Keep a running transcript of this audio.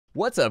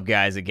What's up,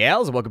 guys and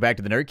gals? Welcome back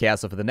to the Nerd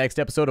Castle for the next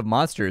episode of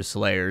Monster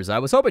Slayers. I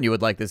was hoping you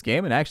would like this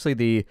game, and actually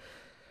the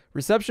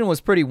reception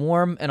was pretty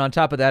warm, and on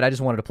top of that, I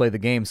just wanted to play the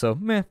game, so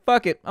meh,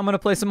 fuck it. I'm gonna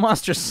play some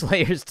Monster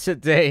Slayers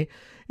today.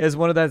 That's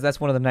one of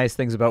the nice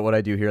things about what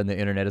I do here on the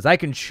internet, is I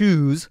can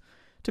choose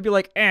to be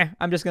like,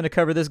 I'm just gonna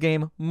cover this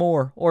game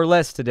more or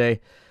less today.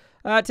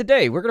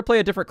 Today, we're gonna play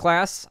a different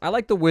class. I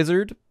like the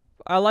Wizard.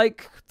 I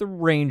like the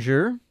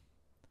Ranger.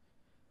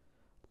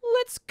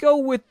 Let's go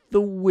with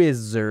the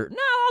Wizard. No,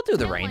 I'll do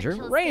the Ranger.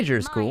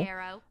 Ranger's cool.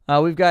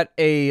 We've got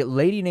a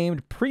lady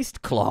named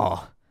Priest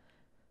Claw.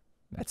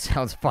 That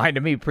sounds fine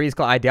to me, Priest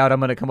Claw. I doubt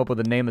I'm going to come up with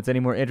a name that's any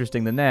more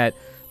interesting than that.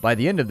 By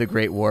the end of the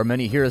Great War,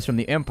 many heroes from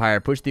the Empire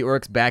pushed the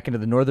orcs back into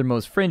the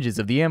northernmost fringes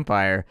of the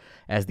Empire.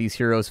 As these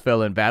heroes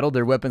fell in battle,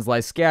 their weapons lie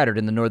scattered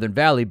in the northern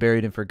valley,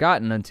 buried and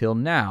forgotten until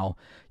now.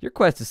 Your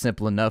quest is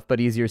simple enough,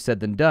 but easier said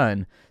than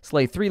done.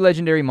 Slay 3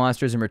 legendary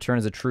monsters and return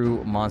as a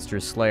true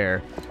monster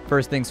slayer.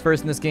 First things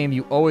first in this game,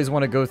 you always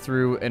want to go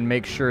through and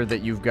make sure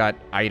that you've got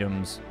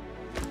items.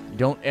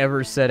 Don't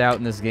ever set out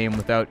in this game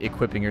without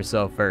equipping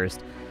yourself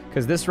first.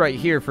 Because this right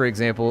here, for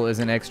example, is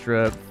an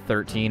extra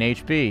 13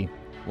 HP.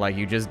 Like,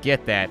 you just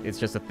get that. It's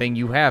just a thing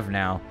you have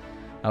now.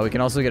 We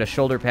can also get a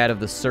shoulder pad of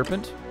the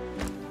Serpent.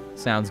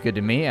 Sounds good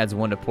to me. Adds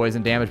 1 to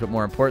poison damage, but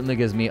more importantly,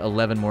 gives me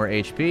 11 more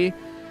HP.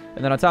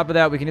 And then on top of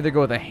that, we can either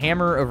go with a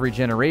Hammer of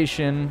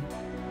Regeneration.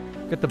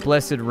 Get the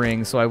Blessed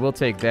Ring, so I will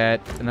take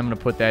that. And I'm going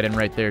to put that in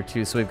right there,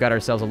 too. So we've got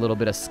ourselves a little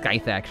bit of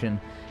Scythe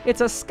action.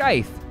 It's a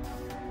Scythe.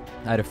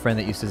 I had a friend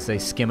that used to say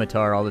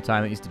Scimitar all the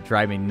time. It used to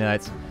drive me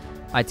nuts.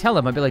 I tell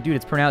him, I'd be like, dude,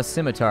 it's pronounced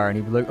scimitar. And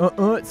he'd be like,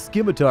 it's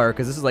scimitar.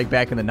 Because this is like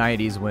back in the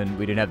 90s when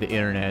we didn't have the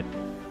internet.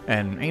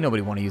 And ain't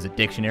nobody want to use a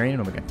dictionary. Ain't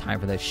nobody got time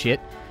for that shit.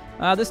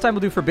 This time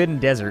we'll do Forbidden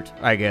Desert,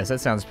 I guess. That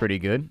sounds pretty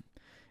good.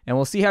 And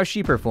we'll see how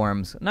she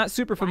performs. Not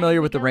super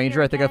familiar with the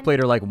Ranger. I think I've played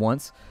her like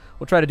once.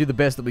 We'll try to do the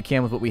best that we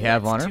can with what we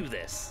have on her.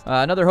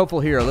 Another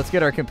hopeful hero. Let's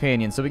get our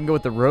companion. So we can go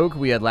with the Rogue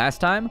we had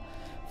last time.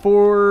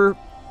 For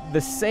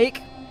the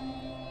sake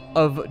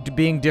of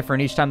being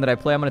different each time that I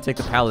play, I'm going to take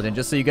the Paladin,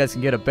 just so you guys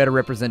can get a better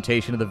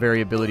representation of the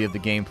variability of the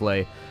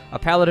gameplay. A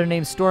Paladin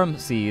named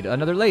Stormseed,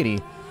 another lady.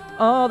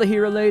 All the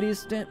hero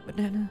ladies,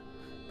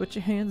 put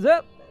your hands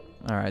up.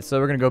 Alright, so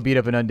we're going to go beat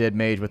up an undead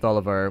mage with all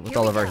of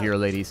our hero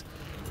ladies.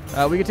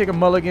 We can take a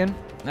mulligan.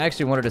 I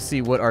actually wanted to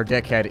see what our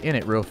deck had in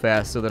it real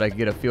fast so that I could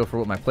get a feel for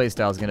what my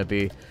playstyle is going to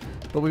be.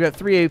 But we've got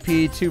 3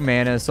 AP, 2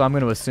 mana, so I'm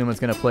going to assume it's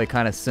going to play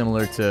kind of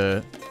similar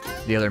to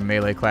the other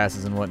melee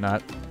classes and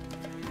whatnot.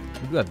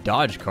 We do have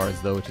dodge cards,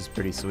 though, which is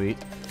pretty sweet.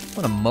 I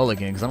want a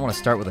mulligan, because I want to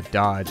start with a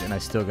dodge, and I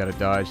still got a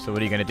dodge, so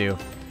what are you going to do?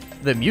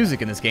 The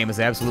music in this game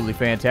is absolutely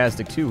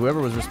fantastic, too. Whoever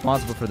was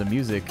responsible for the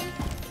music,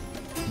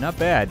 not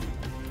bad.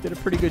 Did a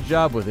pretty good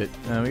job with it.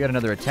 We got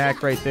another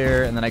attack right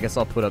there, and then I guess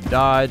I'll put up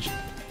dodge.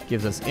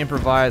 Gives us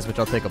improvise, which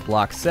I'll take a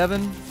block 7.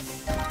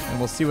 And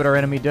we'll see what our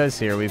enemy does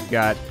here. We've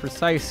got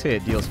precise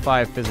hit, deals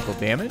 5 physical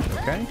damage,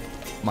 okay.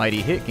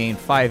 Mighty hit, gain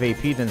 5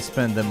 AP, then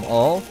spend them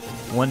all.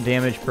 1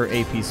 damage per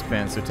AP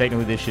spent, so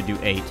technically this should do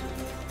 8.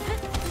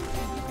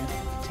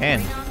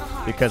 10,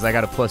 because I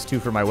got a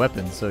 +2 for my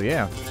weapon, so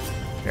yeah.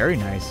 Very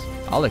nice.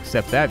 I'll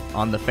accept that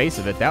on the face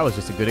of it. That was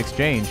just a good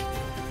exchange.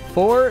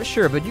 For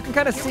sure, but you can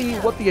kind of see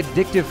what the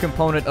addictive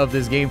component of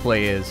this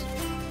gameplay is.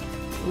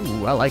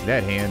 Ooh, I like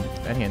that hand.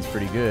 That hand's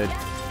pretty good.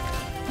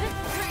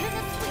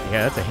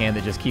 Yeah, that's a hand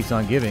that just keeps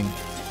on giving.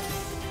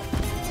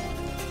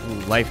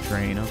 Ooh, life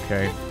drain,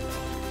 okay.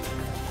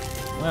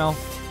 Well,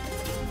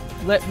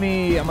 I'm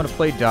going to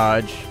play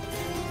dodge.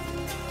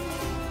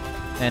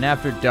 And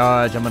after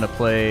dodge, I'm going to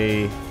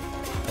play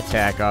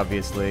attack,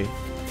 obviously.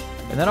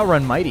 And then I'll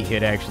run Mighty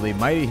Hit, actually.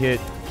 Mighty Hit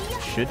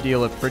should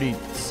deal a pretty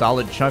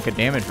solid chunk of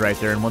damage right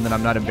there, and one that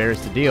I'm not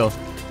embarrassed to deal.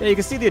 Yeah, you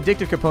can see the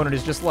addictive component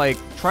is just like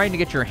trying to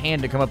get your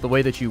hand to come up the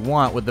way that you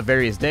want with the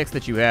various decks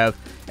that you have,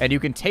 and you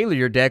can tailor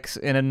your decks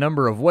in a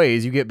number of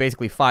ways. You get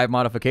basically 5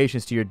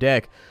 modifications to your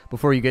deck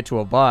before you get to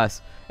a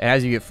boss, and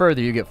as you get further,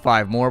 you get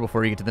 5 more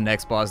before you get to the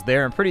next boss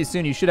there, and pretty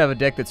soon you should have a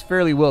deck that's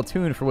fairly well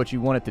tuned for what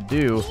you want it to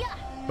do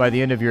by the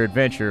end of your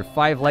adventure.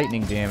 5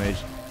 lightning damage.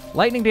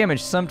 Lightning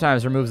damage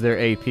sometimes removes their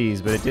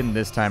APs, but it didn't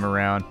this time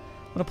around.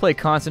 I'm going to play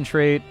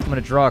Concentrate. I'm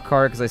going to draw a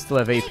card because I still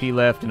have AP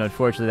left, and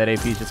unfortunately that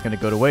AP is just going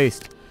to go to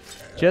waste.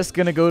 Just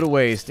going to go to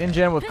waste. In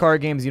general, with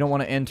card games, you don't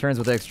want to end turns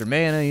with extra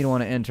mana. You don't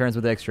want to end turns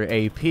with extra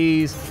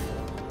APs.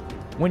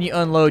 When you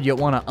unload, you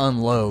want to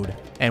unload.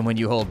 And when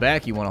you hold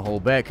back, you want to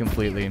hold back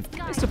completely.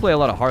 I used to play a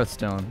lot of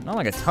Hearthstone. Not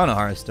like a ton of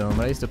Hearthstone,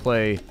 but I used to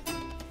play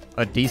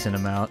a decent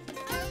amount.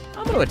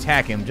 I'm going to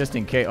attack him just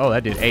in case. Oh,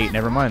 that did 8.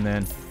 Never mind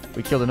then.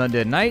 We killed an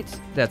Undead Knight.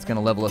 That's going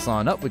to level us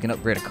on up. We can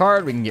upgrade a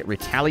card. We can get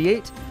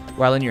Retaliate.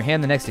 While in your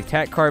hand, the next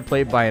attack card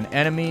played by an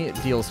enemy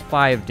deals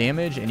 5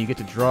 damage, and you get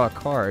to draw a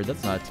card.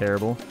 That's not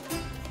terrible.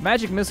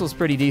 Magic Missile's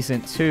pretty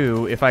decent,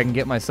 too, if I can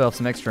get myself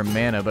some extra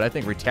mana, but I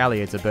think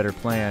Retaliate's a better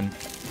plan.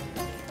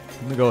 I'm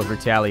going to go with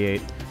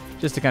Retaliate,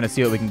 just to kind of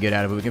see what we can get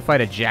out of it. We can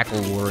fight a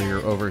Jackal Warrior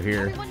over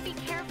here.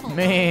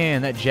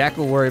 Man, that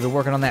Jackal Warrior been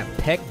working on that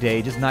peck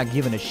day, just not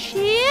giving a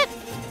shit.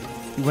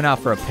 He went out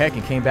for a peck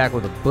and came back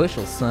with a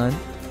bushel, son.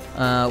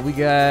 We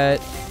got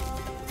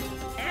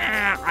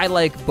I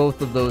like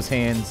both of those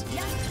hands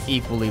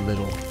equally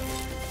little.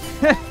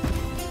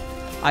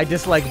 I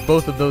dislike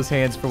both of those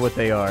hands for what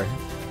they are.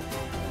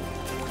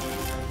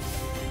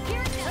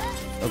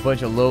 A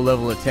bunch of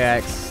low-level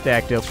attacks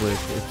stacked up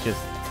with, it's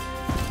just...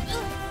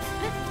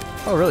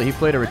 Oh, really? He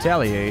played a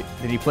Retaliate.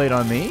 Did he play it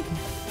on me?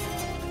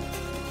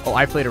 Oh,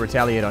 I played a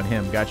Retaliate on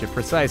him. Gotcha.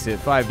 Precise hit.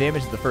 5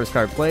 damage to the first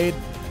card played.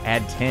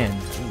 Add 10.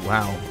 Ooh,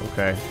 wow.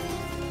 Okay.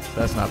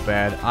 That's not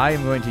bad. I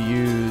am going to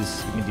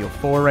use... We can deal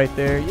 4 right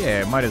there.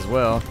 Yeah, might as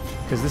well.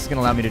 Because this is going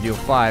to allow me to deal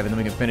 5, and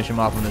then we can finish him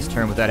off on this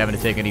turn without having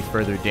to take any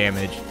further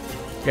damage.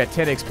 We got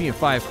 10 XP and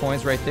 5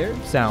 coins right there.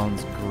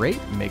 Sounds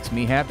great. Makes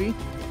me happy.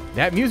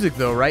 That music,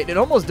 though, right? It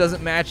almost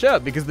doesn't match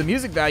up because the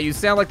music values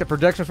sound like the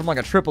production from like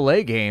a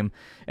AAA game,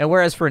 and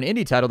whereas for an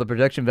indie title, the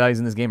production values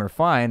in this game are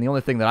fine. The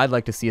only thing that I'd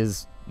like to see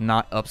is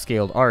not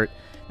upscaled art.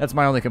 That's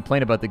my only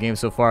complaint about the game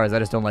so far, is I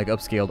just don't like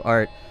upscaled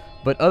art.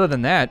 But other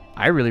than that,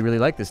 I really, really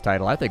like this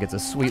title. I think it's a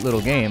sweet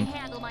little game.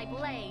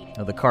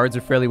 Now, the cards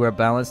are fairly well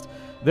balanced.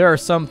 There are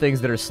some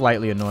things that are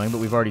slightly annoying, but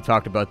we've already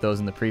talked about those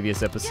in the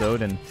previous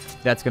episode, and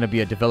that's going to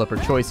be a developer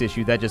choice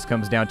issue. That just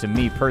comes down to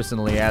me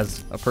personally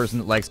as a person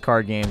that likes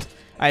card games.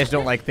 I just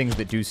don't like things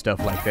that do stuff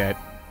like that,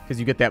 because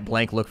you get that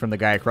blank look from the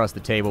guy across the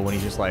table when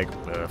he's just like,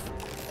 ugh,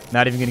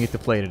 not even going to get to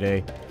play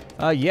today.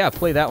 Yeah,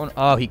 play that one.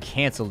 Oh, he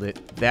canceled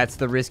it. That's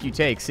the risk you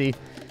take. See,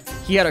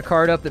 he had a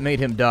card up that made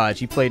him dodge.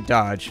 He played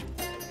dodge,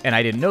 and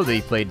I didn't know that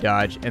he played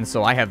dodge, and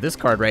so I have this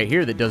card right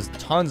here that does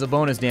tons of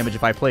bonus damage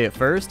if I play it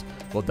first.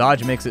 Well,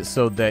 dodge makes it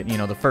so that, you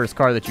know, the first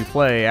card that you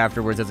play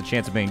afterwards has a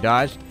chance of being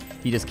dodged.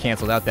 He just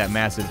canceled out that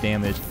massive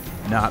damage.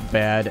 Not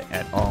bad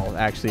at all.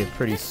 Actually, a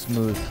pretty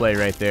smooth play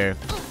right there.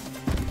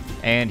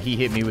 And he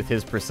hit me with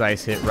his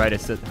precise hit right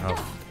as...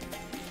 Oh.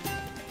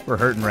 We're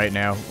hurting right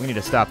now. We need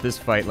to stop this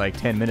fight like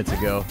 10 minutes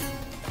ago.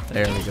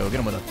 There we go. Get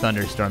him with a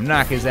thunderstorm.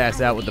 Knock his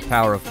ass out with the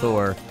power of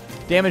Thor.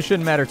 Damage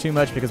shouldn't matter too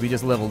much because we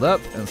just leveled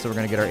up, and so we're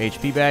going to get our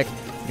HP back.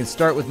 We can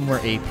start with more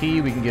AP.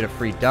 We can get a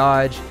free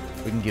dodge.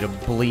 We can get a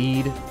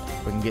bleed.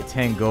 We can get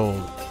 10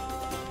 gold.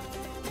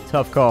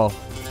 Tough call.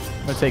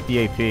 I'm going to take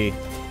the AP.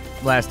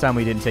 Last time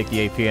we didn't take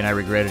the AP, and I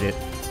regretted it.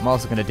 I'm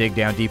also going to dig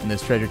down deep in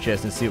this treasure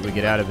chest and see what we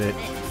get out of it.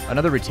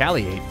 Another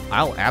Retaliate.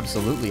 I'll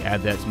absolutely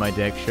add that to my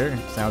deck. Sure.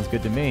 Sounds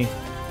good to me.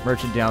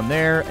 Merchant down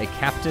there. A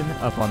Captain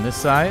up on this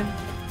side.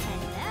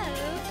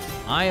 Hello.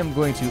 I am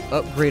going to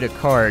upgrade a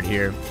card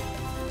here.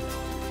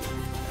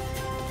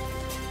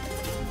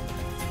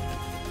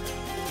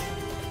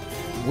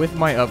 With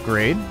my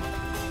upgrade, we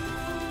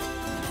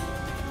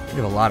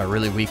have a lot of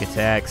really weak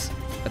attacks.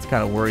 That's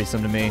kind of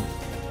worrisome to me.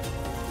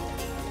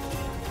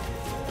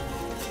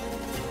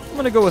 I'm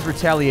going to go with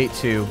Retaliate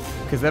 2,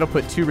 because that'll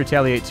put 2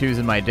 Retaliate 2s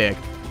in my deck,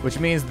 which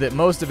means that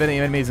most of any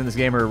enemies in this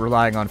game are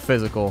relying on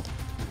physical.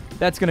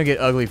 That's going to get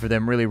ugly for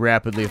them really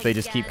rapidly if they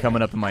just keep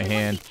coming up in my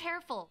hand.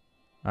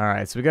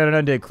 Alright, so we got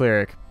an Undead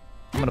Cleric.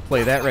 I'm going to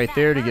play that right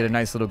there to get a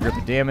nice little grip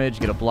of damage,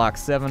 get a block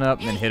 7 up,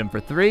 and then hit him for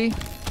 3.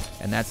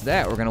 And that's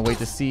that. We're going to wait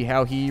to see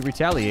how he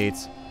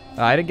retaliates.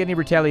 I didn't get any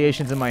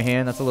retaliations in my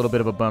hand. That's a little bit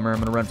of a bummer. I'm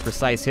going to run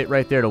precise hit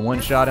right there to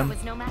one-shot him.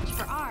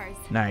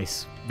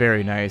 Nice.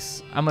 Very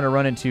nice. I'm going to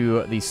run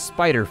into the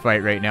spider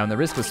fight right now, and the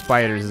risk with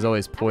spiders is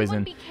always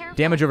poison.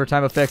 Damage over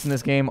time effects in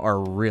this game are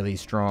really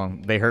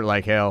strong. They hurt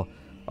like hell.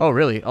 Oh,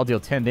 really? I'll deal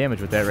 10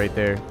 damage with that right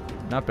there.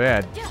 Not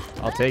bad.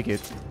 I'll take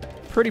it.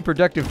 Pretty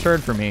productive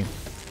turn for me.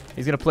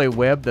 He's going to play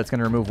Web. That's going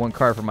to remove 1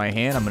 card from my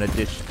hand. I'm going to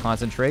ditch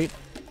Concentrate.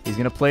 He's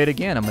going to play it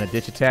again. I'm going to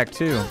ditch Attack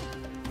 2.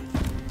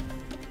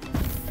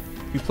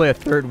 If you play a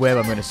 3rd Web,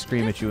 I'm going to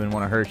scream at you and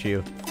want to hurt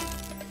you.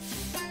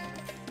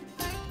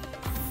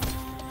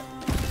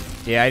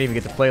 Yeah, I didn't even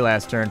get to play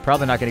last turn.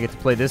 Probably not going to get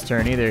to play this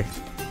turn either.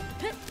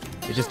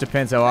 It just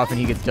depends how often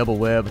he gets double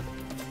Web.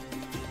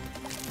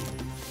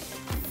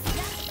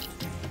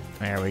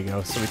 There we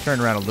go. So we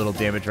turned around a little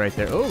damage right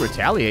there. Oh,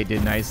 Retaliate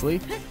did nicely.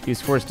 He was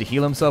forced to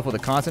heal himself with a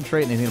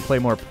Concentrate, and he's going to play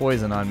more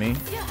poison on me.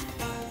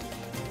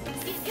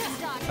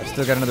 I've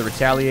still got another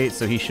Retaliate,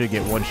 so he should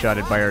get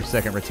one-shotted by our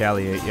 2nd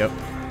Retaliate. Yep.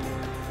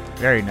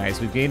 Very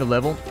nice. We've gained a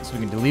level, so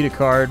we can delete a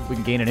card, we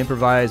can gain an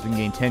Improvise, we can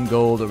gain 10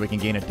 gold, or we can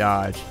gain a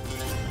Dodge.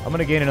 I'm going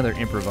to gain another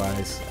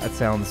Improvise. That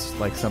sounds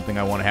like something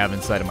I want to have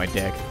inside of my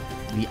deck.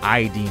 The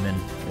Eye Demon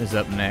is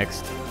up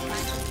next.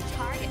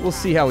 We'll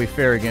see how we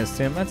fare against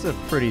him. That's a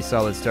pretty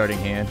solid starting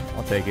hand.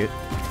 I'll take it.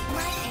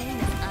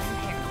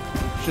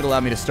 Should allow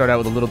me to start out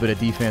with a little bit of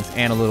defense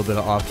and a little bit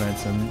of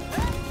offense, and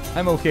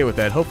I'm okay with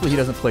that. Hopefully he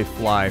doesn't play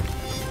Fly.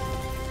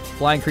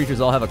 Flying creatures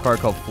all have a card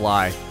called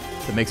Fly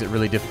that makes it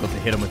really difficult to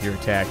hit them with your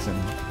attacks,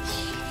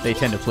 and they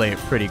tend to play it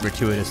pretty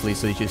gratuitously,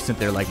 so you just sit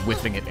there like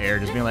whiffing at air,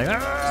 just being like,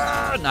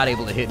 ah, not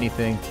able to hit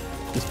anything,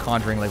 just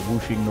conjuring like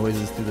whooshing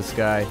noises through the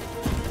sky.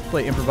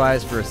 Play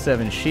Improvise for a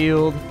 7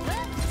 shield.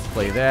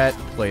 Play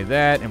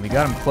that, and we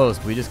got him close,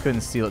 but we just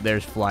couldn't steal it.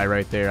 There's Fly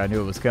right there. I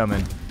knew it was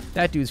coming.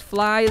 That dude's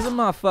Fly is a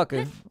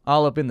motherfucker.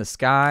 All up in the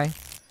sky,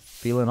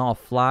 feeling all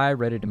fly,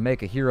 ready to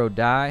make a hero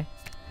die.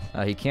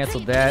 He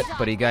canceled that,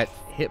 but he got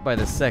hit by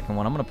the 2nd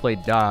one. I'm going to play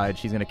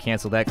Dodge. He's going to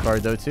cancel that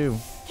card, though, too.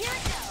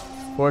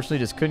 Fortunately,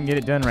 just couldn't get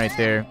it done right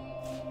there.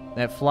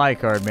 That Fly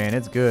card, man,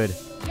 it's good.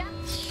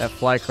 That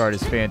fly card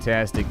is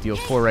fantastic. Deal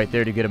 4 right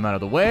there to get him out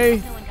of the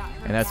way.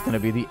 And that's going to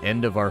be the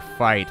end of our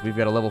fight. We've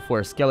got a level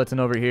 4 skeleton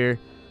over here.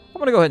 I'm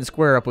going to go ahead and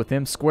square up with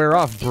him. Square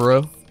off,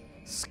 bro.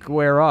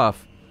 Square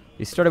off.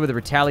 He started with a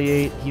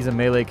Retaliate. He's a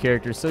melee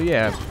character, so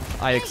yeah,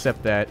 I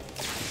accept that.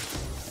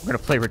 We're going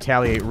to play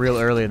Retaliate real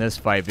early in this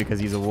fight because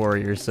he's a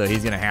warrior, so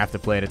he's going to have to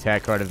play an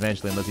attack card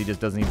eventually unless he just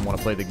doesn't even want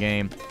to play the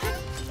game.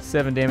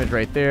 7 damage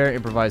right there.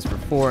 Improvise for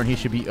 4, and he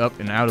should be up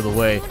and out of the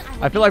way.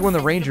 I feel like when the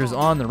Ranger is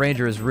on, the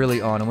Ranger is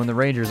really on, and when the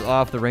Ranger is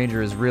off, the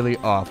Ranger is really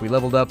off. We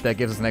leveled up. That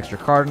gives us an extra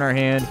card in our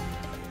hand.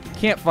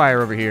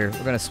 Campfire over here.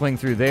 We're going to swing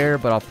through there,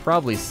 but I'll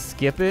probably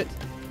skip it.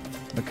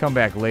 I'll come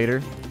back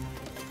later.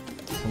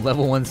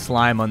 Level 1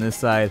 slime on this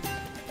side.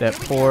 That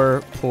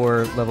poor,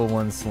 poor level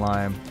 1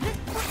 slime.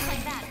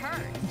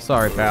 I'm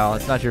sorry, pal.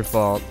 It's not your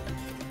fault.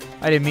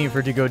 I didn't mean for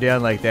it to go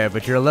down like that,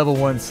 but you're a level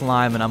 1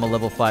 slime and I'm a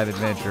level 5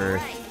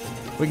 adventurer.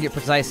 We can get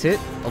precise hit,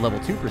 a level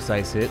 2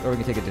 precise hit, or we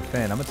can take a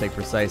defend. I'm going to take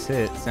precise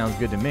hit. Sounds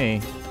good to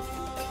me.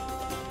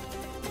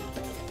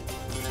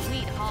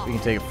 We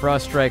can take a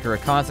frost strike or a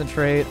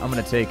concentrate. I'm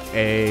going to take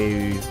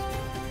a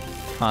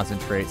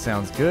concentrate.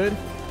 Sounds good.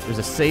 There's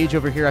a sage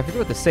over here. I forget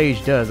what the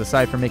sage does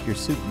aside from make your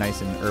soup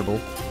nice and herbal.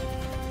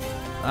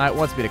 It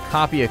wants me to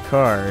copy a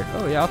card.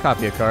 Oh yeah, I'll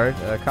copy a card.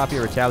 Copy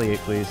or retaliate,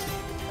 please.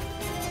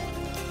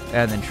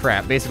 And then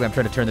trap. Basically, I'm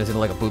trying to turn this into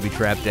like a booby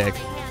trap deck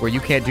where you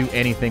can't do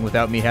anything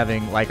without me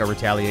having like a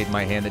retaliate in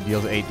my hand that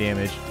deals 8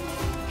 damage.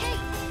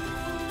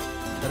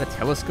 Is that a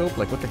telescope?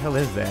 Like, what the hell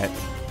is that?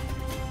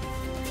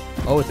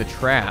 Oh, it's a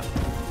trap.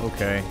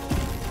 Okay.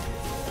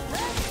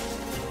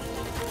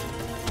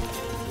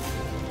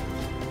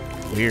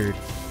 Weird.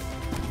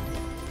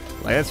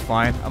 Like, that's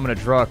fine. I'm going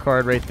to draw a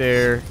card right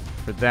there.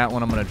 For that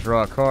one, I'm going to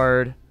draw a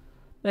card.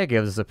 That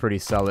gives us a pretty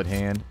solid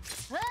hand.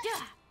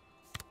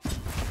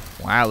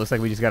 Wow, looks like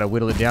we just got to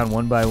whittle it down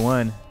one by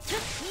one.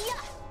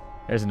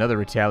 There's another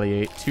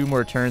retaliate. 2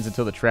 more turns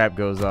until the trap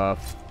goes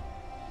off.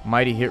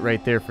 Mighty hit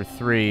right there for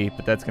 3,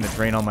 but that's going to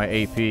drain all my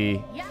AP.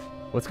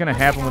 What's going to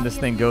happen when this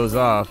thing goes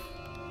off?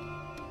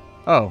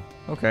 Oh,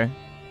 okay.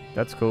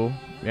 That's cool.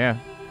 Yeah.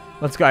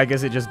 Let's go. I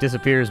guess it just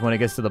disappears when it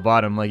gets to the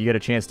bottom. Like, you get a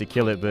chance to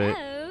kill it, but...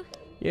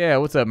 Yeah,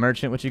 what's up,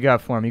 merchant? What you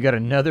got for him? You got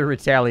another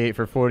retaliate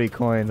for 40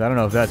 coins. I don't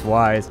know if that's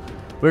wise.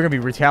 We're going to be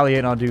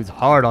retaliating on dudes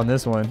hard on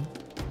this one.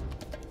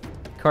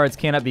 Cards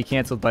cannot be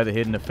canceled by the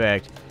hidden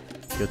effect.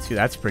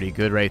 That's pretty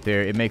good right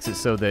there. It makes it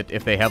so that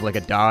if they have like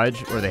a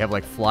dodge or they have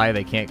like fly,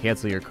 they can't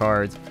cancel your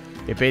cards.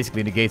 It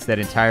basically negates that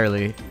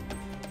entirely.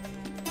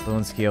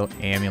 Bone Scale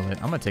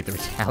Amulet. I'm going to take the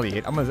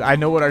retaliate. I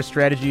know what our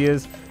strategy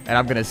is, and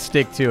I'm going to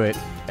stick to it.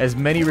 As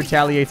many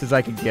retaliates as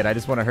I can get. I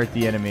just want to hurt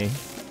the enemy.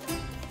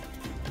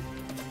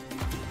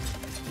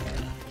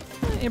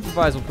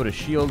 Improvise will put a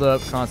shield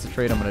up.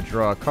 Concentrate, I'm going to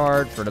draw a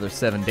card for another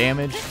 7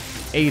 damage.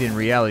 8 in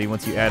reality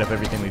once you add up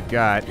everything we've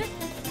got.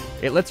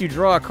 It lets you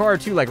draw a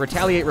card too, like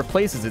Retaliate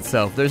replaces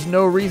itself. There's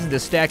no reason to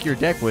stack your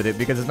deck with it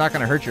because it's not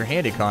going to hurt your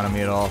hand economy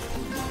at all.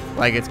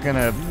 Like, it's going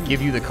to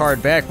give you the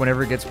card back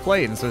whenever it gets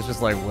played, and so it's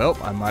just like, well,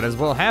 I might as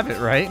well have it,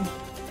 right?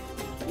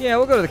 Yeah,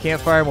 we'll go to the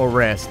campfire and we'll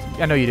rest.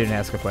 I know you didn't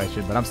ask a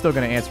question, but I'm still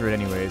going to answer it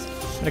anyways.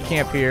 I'm going to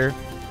camp here.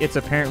 It's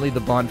apparently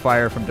the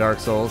bonfire from Dark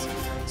Souls.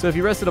 So if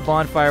you rest at a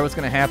bonfire, what's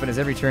going to happen is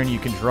every turn you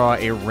can draw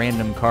a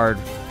random card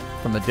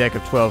from the deck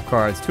of 12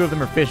 cards. 2 of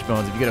them are fish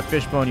bones. If you get a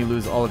fish bone, you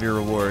lose all of your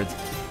rewards.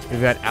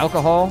 We've got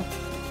alcohol.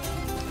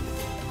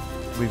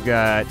 We've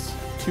got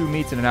 2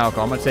 meats and an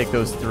alcohol. I'm going to take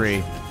those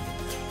 3.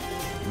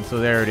 And so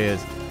there it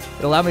is.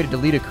 It'll allow me to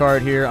delete a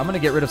card here. I'm going to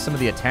get rid of some of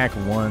the attack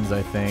 1s,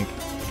 I think.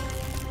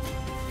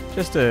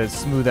 Just to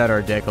smooth out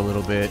our deck a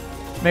little bit.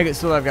 Make it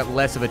so I've got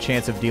less of a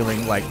chance of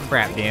dealing, like,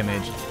 crap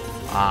damage.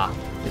 Ah,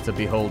 it's a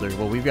beholder.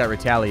 Well, we've got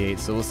retaliate,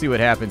 so we'll see what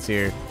happens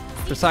here.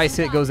 Precise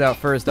hit goes out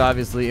first,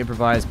 obviously.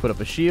 Improvise, put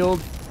up a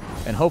shield.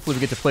 And hopefully we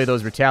get to play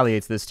those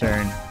retaliates this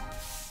turn.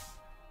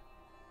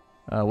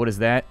 What is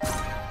that?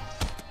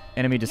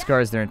 Enemy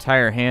discards their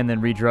entire hand,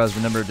 then redraws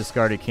the number of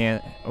discarded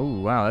can...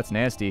 Oh, wow, that's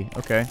nasty.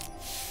 Okay.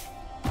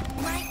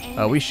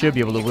 We should be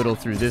able to whittle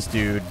through this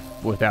dude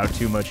without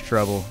too much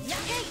trouble.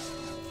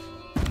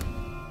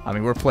 I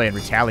mean, we're playing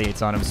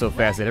retaliates on him so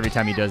fast that every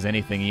time he does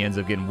anything, he ends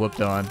up getting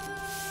whooped on.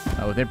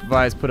 With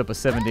Improvise, put up a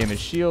 7 damage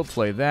shield,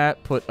 play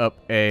that, put up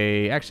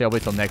a... Actually, I'll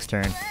wait till next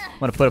turn. I'm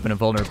going to put up an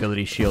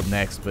invulnerability shield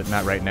next, but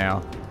not right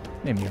now.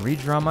 Let me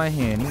redraw my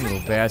hand, you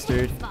little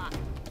bastard.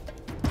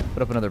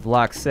 Put up another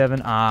block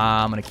 7.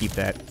 I'm going to keep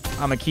that.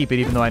 I'm going to keep it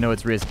even though I know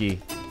it's risky.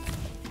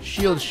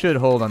 Shield should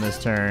hold on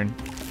this turn.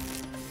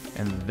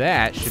 And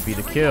that should be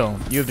the kill.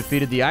 You have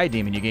defeated the Eye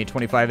Demon. You gain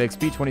 25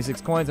 XP,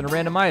 26 coins, and a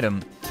random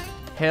item.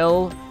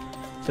 Hell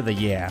to the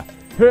yeah.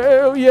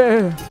 Hell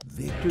yeah.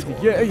 Victory.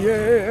 Yeah,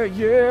 yeah,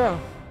 yeah.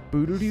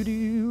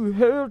 Boo-doo-doo-doo.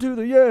 Hell to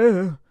the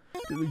yeah.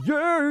 To the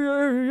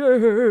yeah, yeah,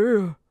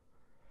 yeah.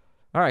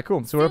 Alright,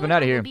 cool. So we're up and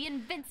out of here.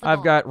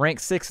 I've got rank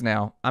 6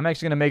 now. I'm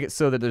actually going to make it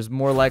so that there's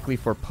more likely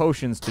for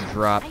potions to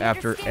drop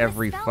after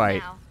every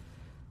fight.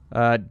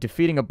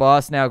 Defeating a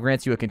boss now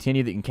grants you a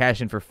continue that you can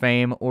cash in for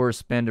fame or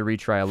spend to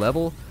retry a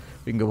level.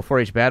 We can go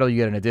before each battle. You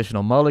get an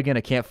additional mulligan.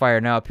 A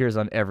campfire now appears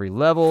on every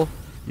level.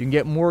 You can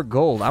get more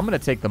gold. I'm going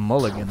to take the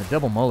mulligan. The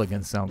double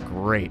mulligans sound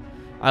great.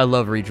 I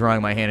love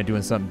redrawing my hand and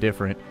doing something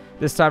different.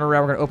 This time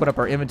around, we're going to open up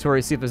our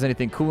inventory, see if there's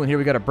anything cool in here.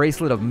 We got a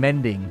Bracelet of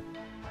Mending.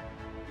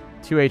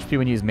 2 HP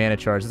when you use Mana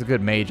Charge. It's a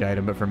good mage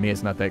item, but for me,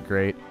 it's not that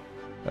great.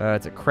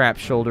 It's a crap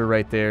shoulder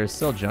right there.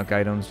 Sell junk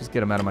items. Just get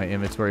them out of my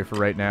inventory for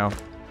right now.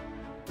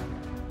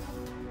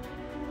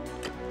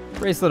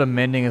 Bracelet of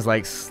Mending is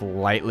like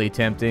slightly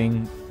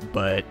tempting,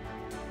 but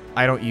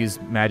I don't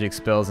use magic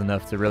spells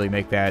enough to really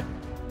make that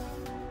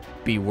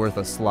be worth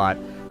a slot.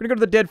 We're going to go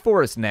to the Dead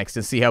Forest next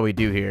and see how we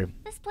do here.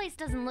 This place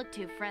doesn't look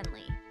too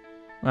friendly.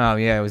 Oh,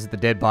 yeah. Was it the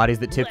dead bodies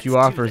that tipped you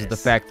off, or is it the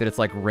fact that it's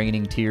like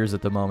raining tears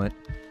at the moment?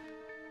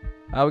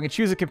 We can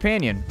choose a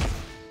companion.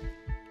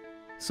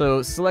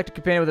 So, select a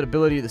companion with an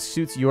ability that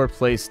suits your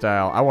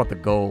playstyle. I want the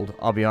gold.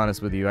 I'll be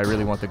honest with you. I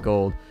really want the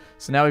gold.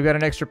 So now we've got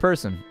an extra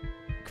person.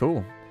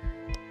 Cool.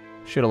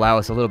 Should allow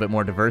us a little bit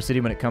more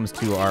diversity when it comes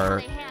to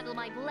our...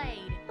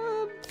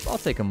 I'll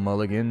take a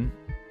mulligan.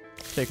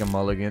 Take a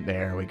mulligan.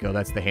 There we go.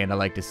 That's the hand I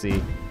like to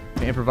see.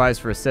 Gonna improvise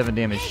for a 7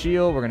 damage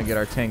shield. We're going to get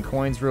our 10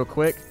 coins real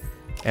quick.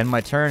 End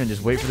my turn and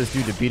just wait for this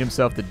dude to beat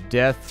himself to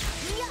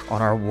death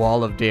on our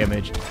wall of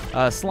damage.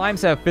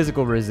 Slimes have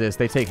physical resist.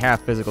 They take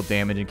half physical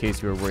damage in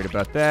case you were worried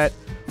about that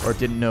or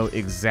didn't know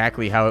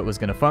exactly how it was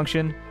going to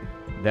function.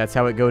 That's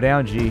how it go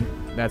down, G.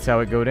 That's how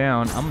it go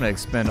down. I'm going to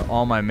expend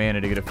all my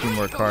mana to get a few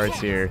more cards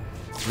here.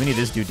 We need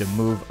this dude to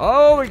move.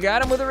 Oh, we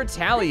got him with a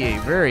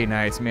Retaliate. Very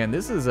nice, man.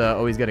 This is,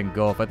 oh, he's got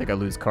Engulf. I think I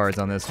lose cards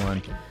on this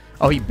one.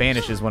 Oh, he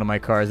banishes one of my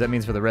cards. That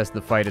means for the rest of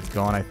the fight, it's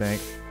gone, I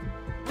think.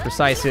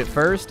 Precise hit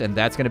first, and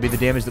that's going to be the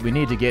damage that we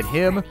need to get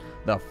him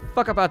the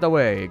fuck up out the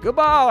way.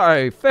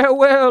 Goodbye.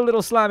 Farewell,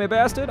 little slimy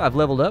bastard. I've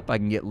leveled up. I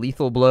can get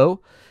Lethal Blow.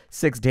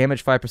 6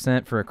 damage,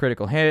 5% for a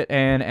critical hit,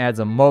 and adds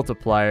a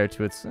multiplier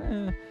to its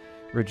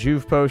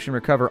Rejuve Potion.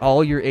 Recover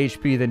all your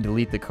HP, then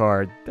delete the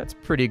card. That's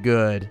pretty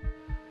good.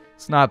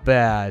 It's not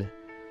bad.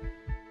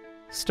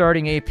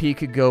 Starting AP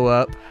could go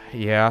up.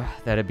 Yeah,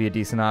 that'd be a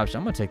decent option.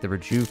 I'm going to take the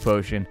Rejuve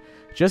Potion.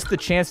 Just the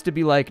chance to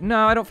be like,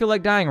 no, I don't feel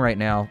like dying right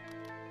now.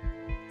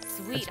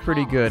 That's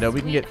pretty good.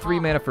 We can get 3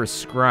 mana for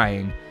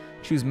Scrying.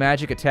 Choose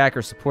magic, attack,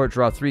 or support.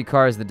 Draw 3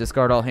 cards, then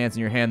discard all hands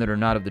in your hand that are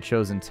not of the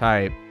chosen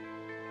type.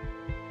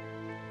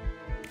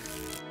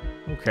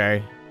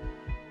 Okay.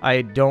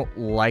 I don't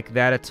like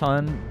that a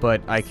ton,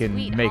 but I can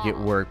make it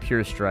work.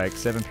 Pure Strike.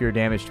 7 pure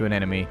damage to an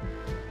enemy.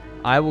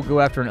 I will go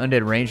after an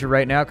Undead Ranger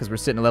right now because we're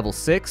sitting at level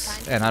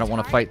 6, and I don't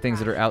want to fight things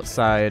that are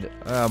outside.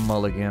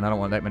 Mulligan. I don't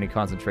want that many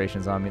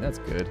concentrations on me. That's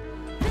good.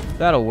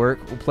 That'll work.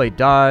 We'll play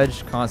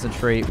Dodge.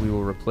 Concentrate. We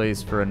will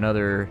replace for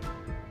another...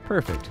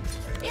 Perfect.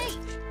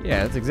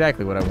 Yeah, that's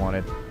exactly what I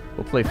wanted.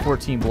 We'll play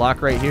 14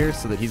 block right here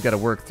so that he's got to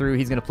work through.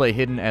 He's going to play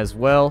Hidden as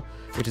well,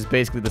 which is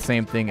basically the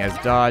same thing as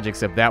Dodge,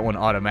 except that one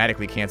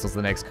automatically cancels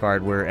the next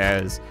card,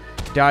 whereas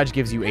Dodge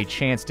gives you a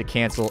chance to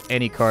cancel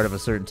any card of a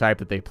certain type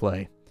that they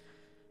play.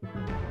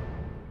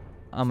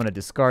 I'm going to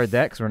discard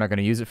that because we're not going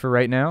to use it for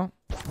right now.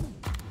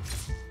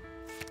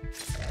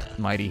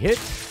 Mighty hit.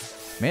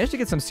 Managed to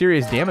get some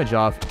serious damage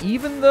off,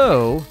 even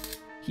though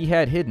he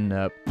had Hidden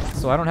up.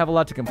 So I don't have a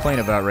lot to complain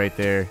about right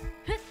there.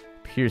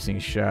 Piercing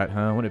shot,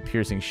 huh? What did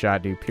piercing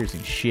shot do?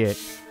 Piercing shit.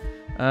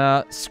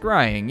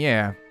 Scrying,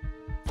 yeah.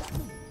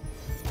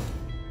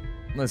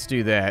 Let's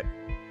do that.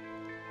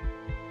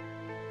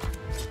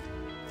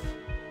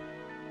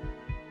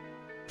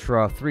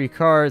 Draw 3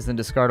 cards, then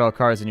discard all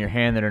cards in your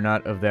hand that are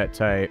not of that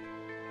type.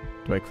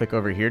 Do I click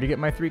over here to get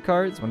my 3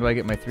 cards? When do I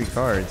get my 3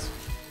 cards?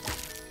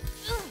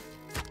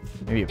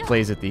 Maybe it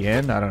plays at the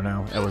end? I don't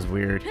know. That was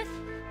weird.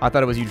 I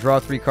thought it was you draw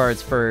 3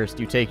 cards first,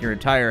 you take your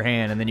entire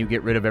hand, and then you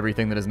get rid of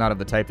everything that is not of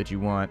the type that you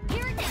want.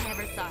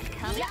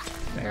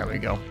 There we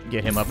go.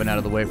 Get him up and out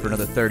of the way for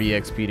another 30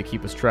 XP to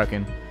keep us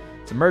trucking.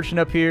 It's a merchant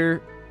up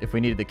here if we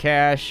needed the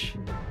cash.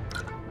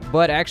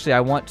 But actually,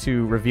 I want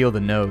to reveal the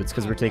nodes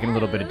because we're taking a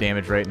little bit of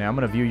damage right now. I'm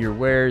going to view your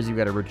wares. You've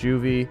got a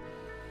Rejuvie.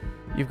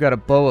 You've got a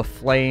Bow of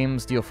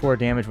Flames. Deal 4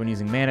 damage when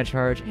using Mana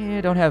Charge.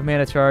 Don't have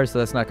Mana Charge, so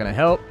that's not going to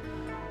help.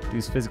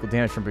 Reduce physical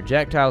damage from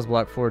projectiles.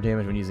 Block 4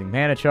 damage when using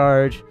Mana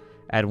Charge.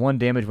 Add 1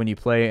 damage when you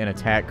play an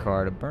attack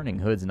card. A Burning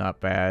Hood's not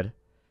bad.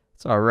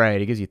 It's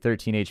alright. It gives you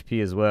 13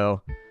 HP as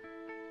well.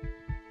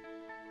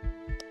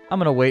 I'm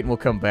going to wait and we'll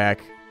come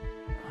back.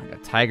 I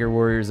got Tiger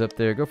Warriors up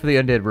there. Go for the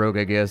Undead Rogue,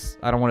 I guess.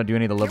 I don't want to do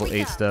any of the level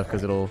 8 stuff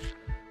because it'll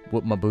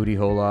whoop my booty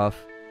hole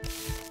off.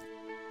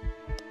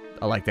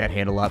 I like that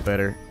hand a lot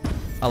better.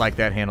 I like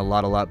that hand a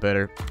lot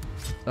better.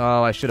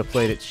 Oh, I should have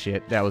played it.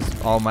 Shit, that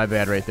was all my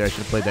bad right there. I should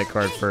have played that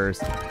card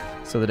first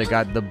so that it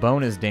got the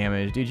bonus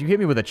damage. Dude, you hit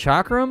me with a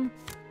Chakram?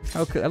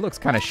 Okay, that looks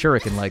kind of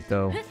shuriken-like,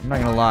 though. I'm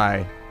not going to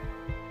lie.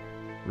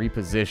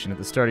 Reposition. At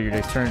the start of your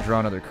next turn, draw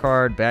another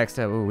card.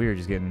 Backstab. Oh, we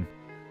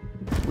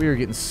are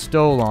getting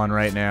stole on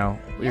right now.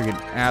 We are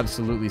getting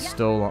absolutely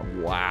stole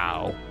on.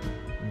 Wow.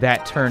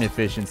 That turn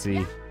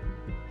efficiency.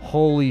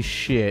 Holy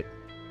shit.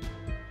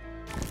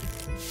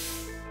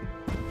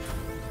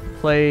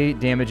 Play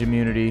damage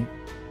immunity.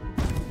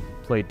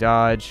 Play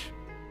dodge.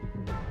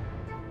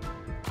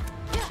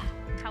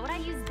 How would I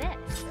use this?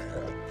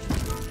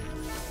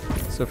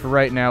 So for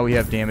right now, we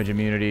have damage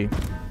immunity.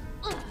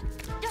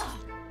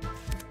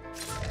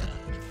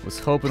 Was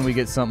hoping we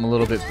get something a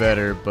little bit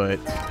better, but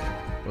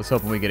was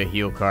hoping we get a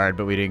heal card,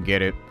 but we didn't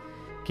get it.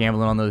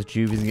 Gambling on those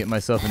juvies and getting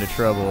myself into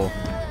trouble.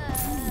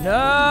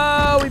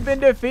 No, we've been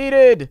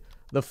defeated.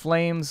 The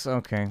flames,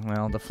 okay,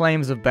 well, the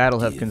flames of battle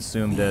have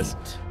consumed us.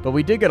 But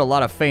we did get a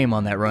lot of fame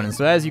on that run, and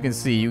so as you can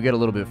see, you get a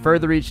little bit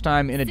further each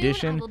time. In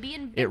addition,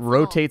 it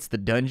rotates the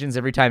dungeons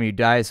every time you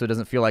die, so it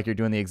doesn't feel like you're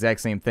doing the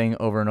exact same thing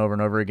over and over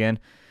and over again.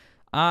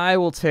 I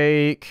will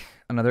take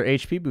another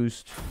HP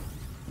boost.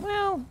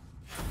 Well,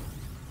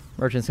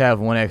 merchants have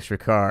one extra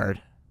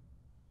card.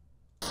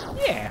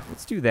 Yeah,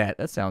 let's do that.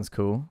 That sounds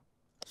cool.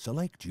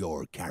 Select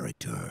your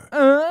character.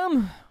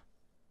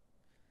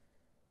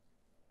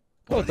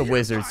 Go with the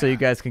wizard, so you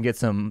guys can get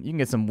some. You can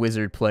get some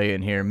wizard play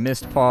in here.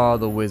 Mistpaw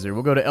the wizard.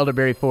 We'll go to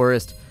Elderberry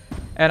Forest,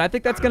 and I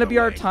think that's going to be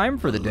our time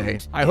for the day.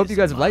 I hope you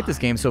guys have liked this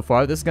game so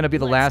far. This is going to be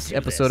the last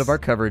episode of our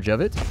coverage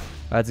of it.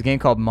 It's a game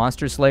called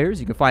Monster Slayers.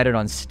 You can find it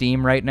on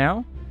Steam right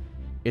now.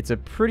 It's a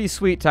pretty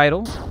sweet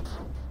title.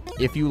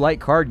 If you like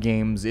card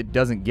games, it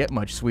doesn't get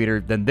much sweeter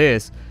than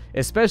this,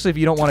 especially if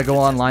you don't want to go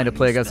online to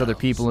play against other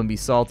people and be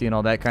salty and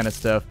all that kind of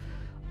stuff.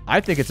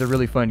 I think it's a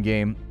really fun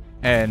game.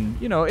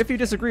 And, you know, if you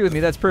disagree with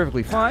me, that's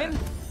perfectly fine.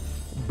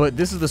 But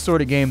this is the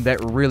sort of game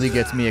that really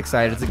gets me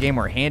excited. It's a game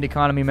where hand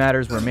economy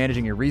matters, where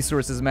managing your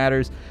resources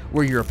matters,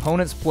 where your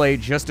opponents play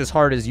just as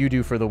hard as you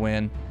do for the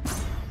win.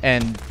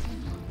 And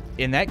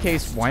in that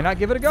case, why not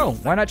give it a go?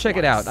 Why not check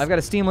it out? I've got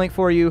a Steam link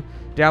for you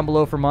down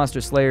below for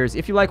Monster Slayers.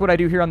 If you like what I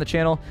do here on the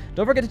channel,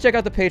 don't forget to check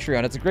out the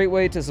Patreon. It's a great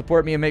way to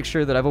support me and make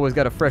sure that I've always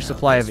got a fresh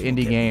supply of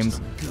indie games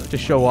to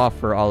show off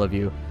for all of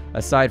you.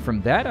 Aside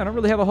from that, I don't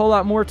really have a whole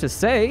lot more to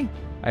say.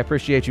 I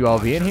appreciate you all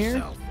being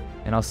here,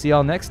 and I'll see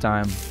y'all next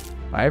time.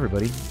 Bye,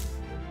 everybody.